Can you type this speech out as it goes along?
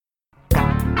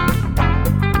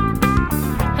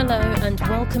and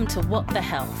welcome to What the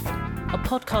Health, a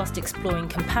podcast exploring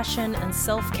compassion and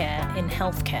self-care in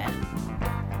healthcare.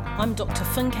 I'm Dr.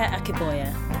 Funke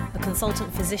Akiboye, a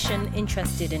consultant physician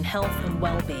interested in health and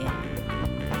well-being.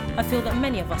 I feel that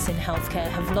many of us in healthcare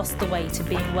have lost the way to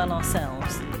being well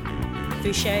ourselves.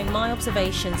 Through sharing my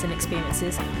observations and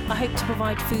experiences, I hope to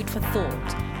provide food for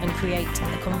thought and create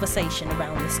a conversation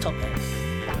around this topic.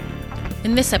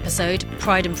 In this episode,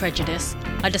 Pride and Prejudice,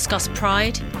 I discuss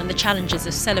pride and the challenges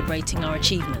of celebrating our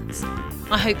achievements.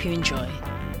 I hope you enjoy.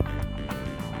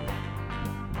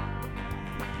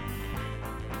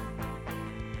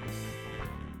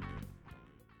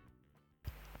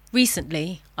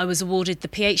 Recently, I was awarded the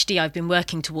PhD I've been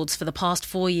working towards for the past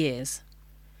 4 years.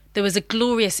 There was a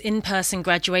glorious in-person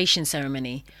graduation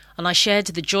ceremony, and I shared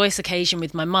the joyous occasion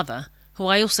with my mother, who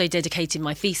I also dedicated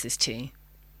my thesis to.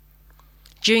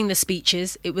 During the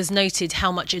speeches, it was noted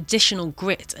how much additional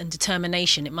grit and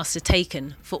determination it must have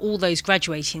taken for all those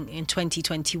graduating in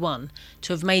 2021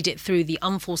 to have made it through the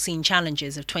unforeseen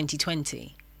challenges of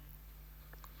 2020.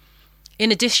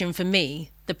 In addition, for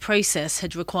me, the process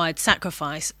had required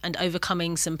sacrifice and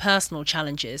overcoming some personal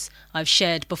challenges I've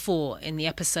shared before in the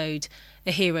episode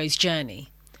A Hero's Journey,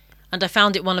 and I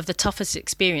found it one of the toughest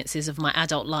experiences of my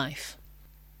adult life.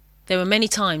 There were many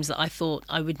times that I thought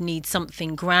I would need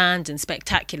something grand and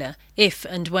spectacular if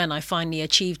and when I finally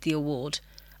achieved the award,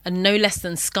 and no less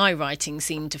than skywriting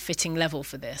seemed a fitting level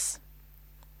for this.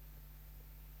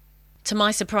 To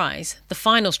my surprise, the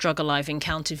final struggle I've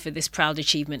encountered for this proud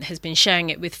achievement has been sharing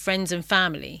it with friends and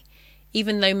family,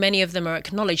 even though many of them are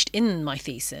acknowledged in my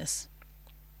thesis.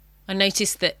 I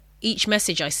noticed that each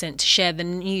message I sent to share the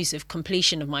news of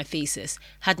completion of my thesis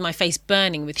had my face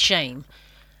burning with shame,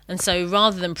 and so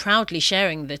rather than proudly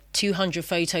sharing the 200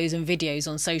 photos and videos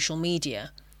on social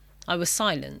media, I was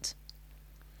silent.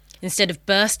 Instead of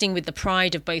bursting with the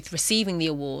pride of both receiving the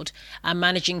award and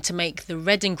managing to make the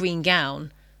red and green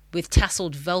gown with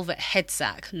tasselled velvet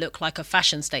headsack look like a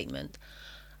fashion statement,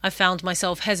 I found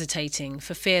myself hesitating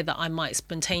for fear that I might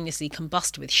spontaneously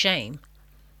combust with shame.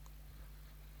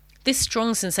 This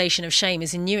strong sensation of shame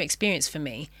is a new experience for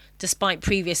me, despite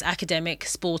previous academic,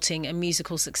 sporting and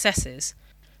musical successes.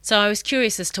 So I was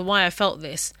curious as to why I felt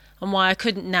this and why I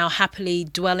couldn't now happily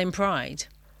dwell in pride.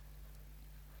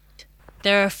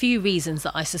 There are a few reasons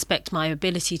that I suspect my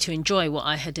ability to enjoy what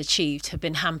I had achieved had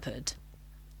been hampered.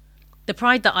 The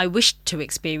pride that I wished to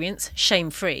experience,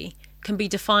 shame-free, can be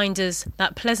defined as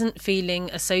that pleasant feeling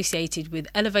associated with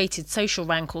elevated social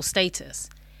rank or status.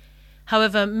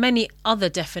 However, many other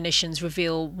definitions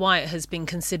reveal why it has been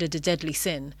considered a deadly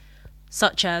sin,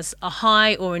 such as a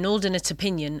high or inordinate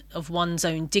opinion of one's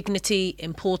own dignity,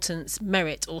 importance,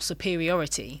 merit or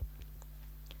superiority.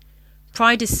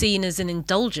 Pride is seen as an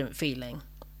indulgent feeling.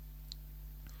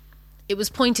 It was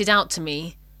pointed out to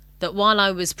me that while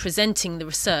I was presenting the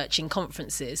research in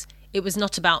conferences, it was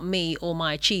not about me or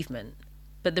my achievement,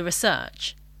 but the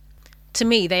research. To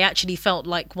me, they actually felt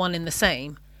like one and the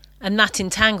same, and that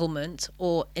entanglement,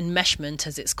 or enmeshment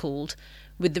as it's called,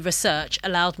 with the research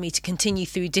allowed me to continue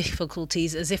through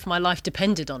difficulties as if my life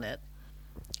depended on it.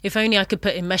 If only I could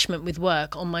put enmeshment with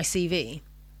work on my CV.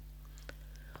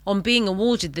 On being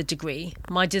awarded the degree,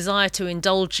 my desire to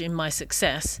indulge in my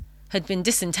success had been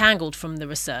disentangled from the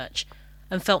research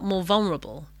and felt more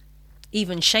vulnerable,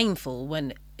 even shameful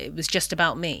when it was just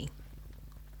about me.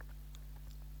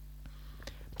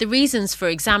 The reasons for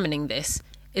examining this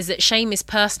is that shame is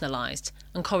personalised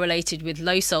and correlated with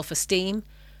low self-esteem,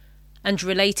 and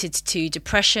related to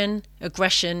depression,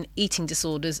 aggression, eating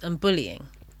disorders and bullying.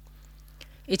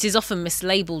 It is often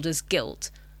mislabelled as guilt,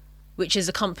 which is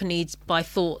accompanied by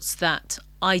thoughts that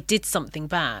I did something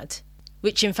bad,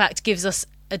 which in fact gives us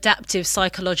adaptive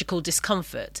psychological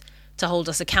discomfort to hold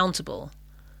us accountable,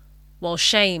 while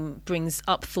shame brings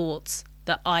up thoughts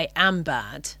that I am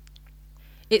bad.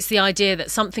 It's the idea that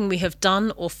something we have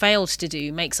done or failed to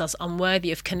do makes us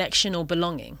unworthy of connection or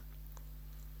belonging.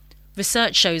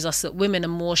 Research shows us that women are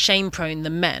more shame-prone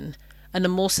than men and are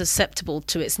more susceptible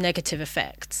to its negative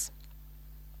effects.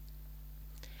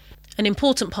 An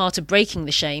important part of breaking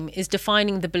the shame is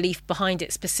defining the belief behind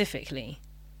it specifically.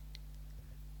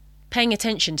 Paying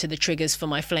attention to the triggers for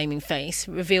my flaming face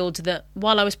revealed that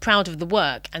while I was proud of the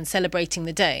work and celebrating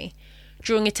the day,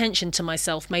 drawing attention to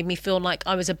myself made me feel like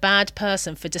I was a bad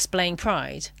person for displaying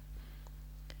pride.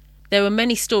 There were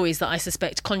many stories that I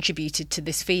suspect contributed to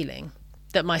this feeling.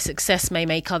 That my success may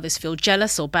make others feel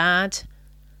jealous or bad,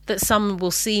 that some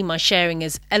will see my sharing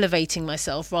as elevating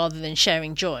myself rather than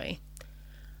sharing joy,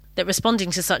 that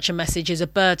responding to such a message is a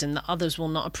burden that others will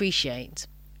not appreciate.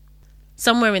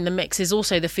 Somewhere in the mix is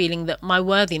also the feeling that my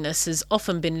worthiness has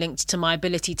often been linked to my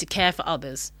ability to care for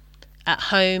others, at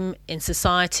home, in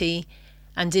society,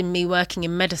 and in me working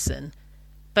in medicine,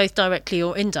 both directly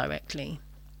or indirectly.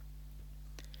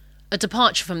 A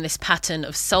departure from this pattern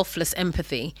of selfless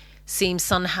empathy seems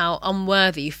somehow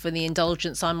unworthy for the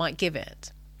indulgence I might give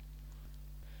it.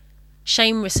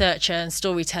 Shame researcher and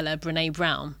storyteller Brené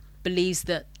Brown believes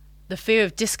that the fear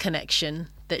of disconnection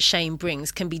that shame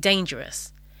brings can be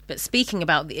dangerous, but speaking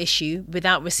about the issue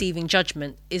without receiving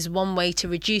judgment is one way to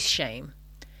reduce shame.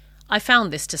 I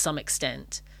found this to some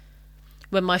extent.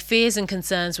 When my fears and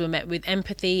concerns were met with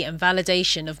empathy and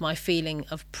validation of my feeling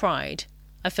of pride,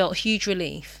 I felt huge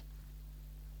relief.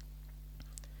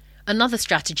 Another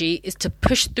strategy is to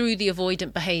push through the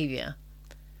avoidant behaviour.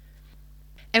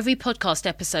 Every podcast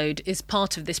episode is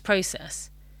part of this process.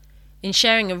 In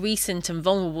sharing a recent and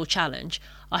vulnerable challenge,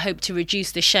 I hope to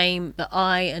reduce the shame that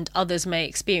I and others may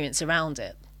experience around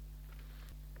it.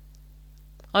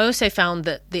 I also found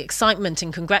that the excitement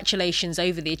and congratulations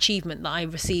over the achievement that I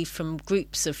received from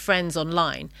groups of friends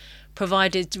online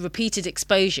provided repeated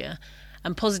exposure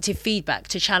and positive feedback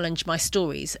to challenge my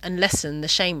stories and lessen the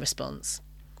shame response.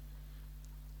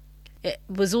 It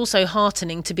was also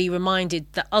heartening to be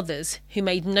reminded that others, who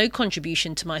made no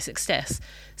contribution to my success,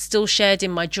 still shared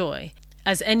in my joy,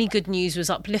 as any good news was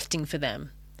uplifting for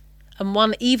them, and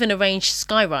one even arranged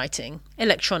skywriting,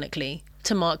 electronically,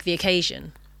 to mark the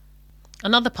occasion.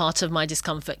 Another part of my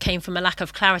discomfort came from a lack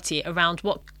of clarity around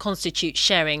what constitutes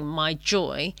sharing my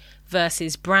joy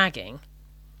versus bragging.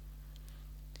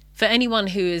 For anyone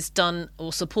who has done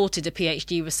or supported a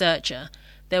PhD researcher,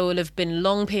 there will have been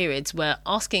long periods where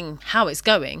asking how it's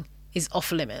going is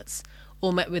off limits,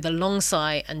 or met with a long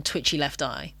sigh and twitchy left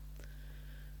eye.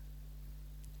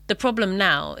 The problem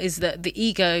now is that the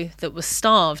ego that was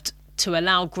starved to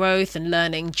allow growth and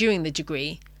learning during the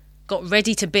degree got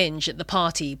ready to binge at the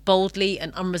party boldly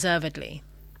and unreservedly.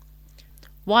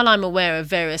 While I'm aware of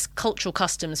various cultural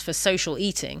customs for social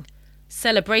eating,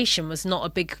 celebration was not a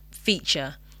big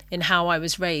feature in how I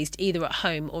was raised either at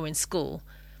home or in school,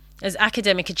 as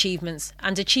academic achievements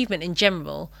and achievement in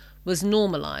general was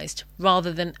normalised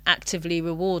rather than actively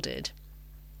rewarded.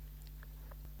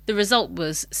 The result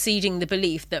was seeding the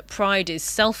belief that pride is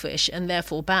selfish and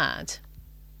therefore bad.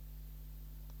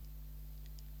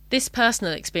 This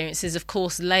personal experience is of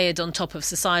course layered on top of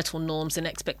societal norms and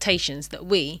expectations that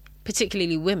we,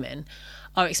 particularly women,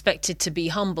 are expected to be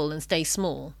humble and stay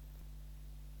small.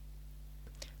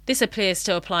 This appears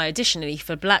to apply additionally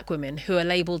for black women who are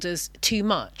labelled as too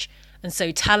much, and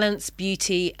so talents,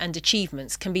 beauty and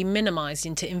achievements can be minimised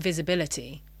into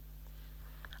invisibility.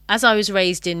 As I was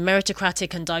raised in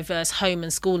meritocratic and diverse home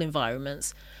and school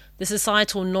environments, the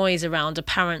societal noise around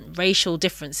apparent racial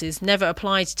differences never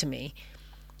applied to me,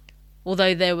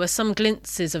 although there were some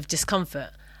glimpses of discomfort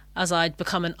as I'd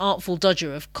become an artful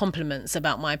dodger of compliments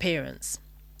about my appearance.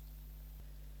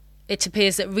 It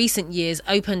appears that recent years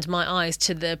opened my eyes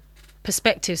to the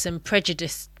perspectives and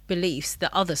prejudiced beliefs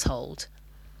that others hold.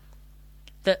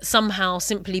 That somehow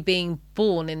simply being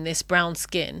born in this brown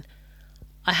skin,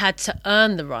 I had to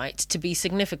earn the right to be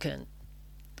significant.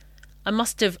 I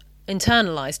must have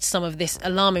internalised some of this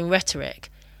alarming rhetoric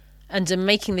and am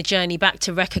making the journey back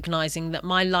to recognising that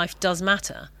my life does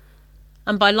matter.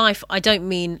 And by life, I don't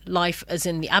mean life as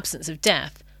in the absence of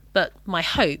death, but my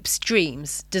hopes,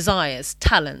 dreams, desires,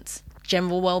 talents,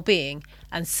 general well-being,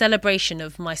 and celebration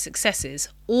of my successes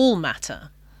all matter.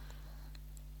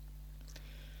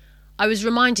 I was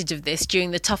reminded of this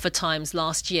during the tougher times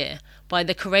last year by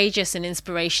the courageous and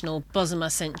inspirational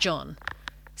Bozoma St. John,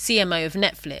 CMO of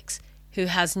Netflix, who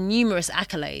has numerous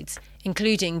accolades,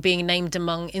 including being named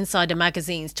among Insider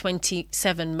Magazine's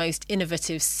 27 most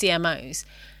innovative CMOs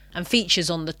and features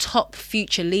on the top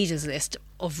future leaders list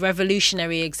of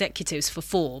revolutionary executives for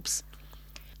Forbes.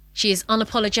 She is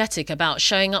unapologetic about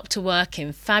showing up to work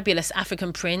in fabulous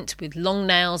African print with long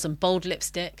nails and bold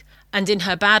lipstick, and in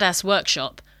her badass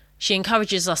workshop, she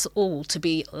encourages us all to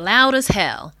be loud as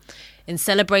hell in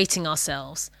celebrating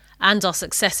ourselves and our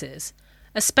successes,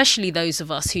 especially those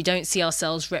of us who don't see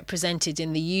ourselves represented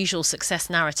in the usual success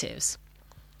narratives.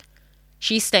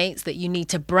 She states that you need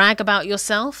to brag about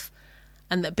yourself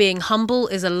and that being humble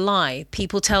is a lie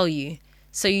people tell you,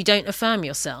 so you don't affirm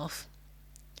yourself.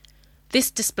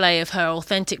 This display of her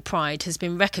authentic pride has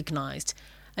been recognised,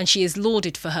 and she is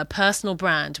lauded for her personal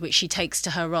brand which she takes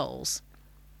to her roles.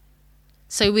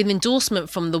 So with endorsement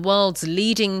from the world's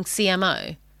leading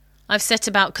CMO, I've set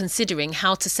about considering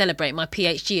how to celebrate my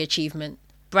PhD achievement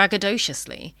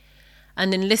braggadociously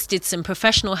and enlisted some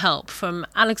professional help from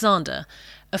Alexander,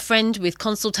 a friend with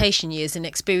consultation years in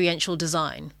experiential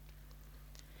design.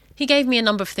 He gave me a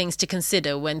number of things to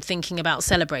consider when thinking about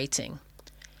celebrating.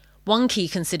 One key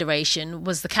consideration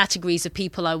was the categories of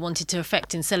people I wanted to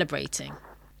affect in celebrating.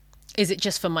 Is it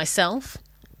just for myself,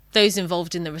 those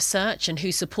involved in the research and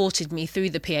who supported me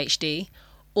through the PhD,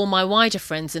 or my wider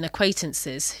friends and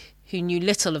acquaintances who knew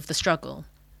little of the struggle?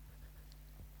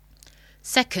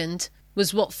 Second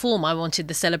was what form I wanted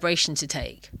the celebration to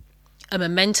take, a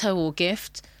memento or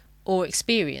gift, or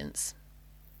experience.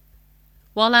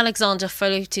 While Alexander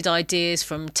floated ideas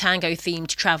from tango-themed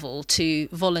travel to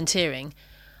volunteering,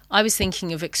 I was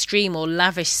thinking of extreme or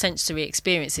lavish sensory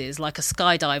experiences like a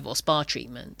skydive or spa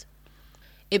treatment.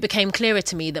 It became clearer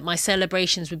to me that my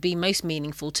celebrations would be most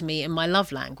meaningful to me in my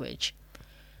love language.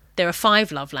 There are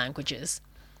 5 love languages: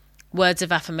 words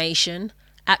of affirmation,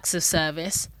 acts of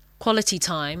service, quality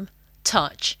time,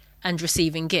 touch, and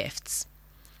receiving gifts.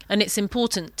 And it's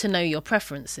important to know your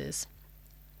preferences.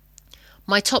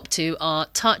 My top 2 are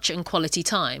touch and quality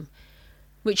time,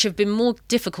 which have been more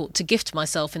difficult to gift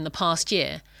myself in the past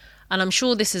year, and I'm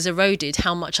sure this has eroded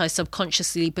how much I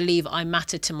subconsciously believe I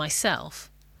matter to myself.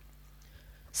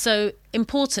 So,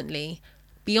 importantly,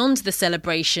 beyond the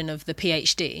celebration of the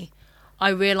PhD, I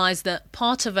realised that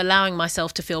part of allowing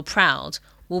myself to feel proud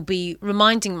will be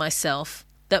reminding myself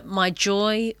that my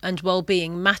joy and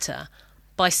well-being matter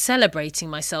by celebrating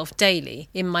myself daily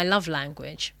in my love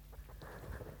language.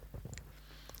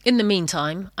 In the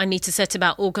meantime, I need to set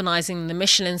about organising the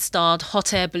Michelin-starred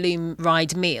hot air balloon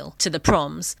ride meal to the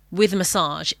proms with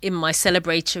massage in my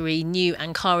celebratory new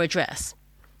Ankara dress.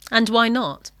 And why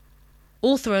not?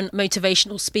 Author and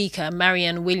motivational speaker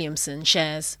Marianne Williamson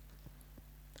shares,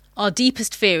 "Our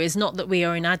deepest fear is not that we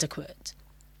are inadequate.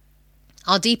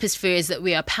 Our deepest fear is that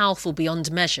we are powerful beyond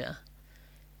measure.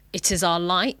 It is our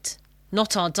light,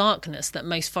 not our darkness, that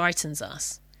most frightens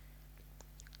us.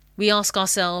 We ask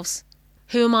ourselves,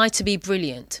 who am I to be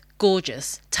brilliant,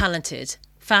 gorgeous, talented,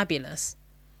 fabulous?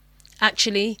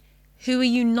 Actually, who are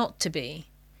you not to be?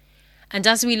 And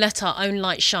as we let our own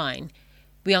light shine,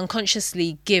 we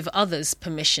unconsciously give others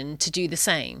permission to do the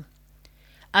same.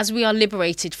 As we are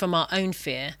liberated from our own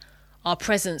fear, our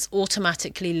presence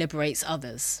automatically liberates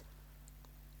others."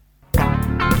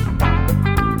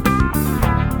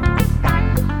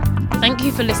 Thank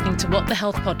you for listening to What the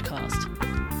Health podcast.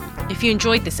 If you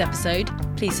enjoyed this episode,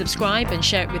 please subscribe and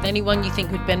share it with anyone you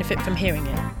think would benefit from hearing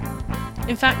it.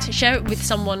 In fact, share it with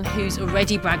someone who's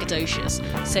already braggadocious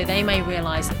so they may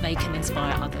realise that they can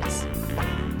inspire others.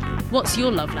 What's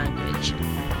your love language?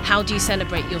 How do you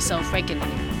celebrate yourself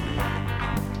regularly?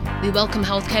 We welcome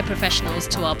healthcare professionals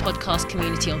to our podcast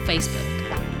community on Facebook.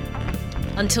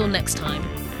 Until next time,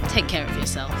 take care of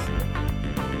yourself.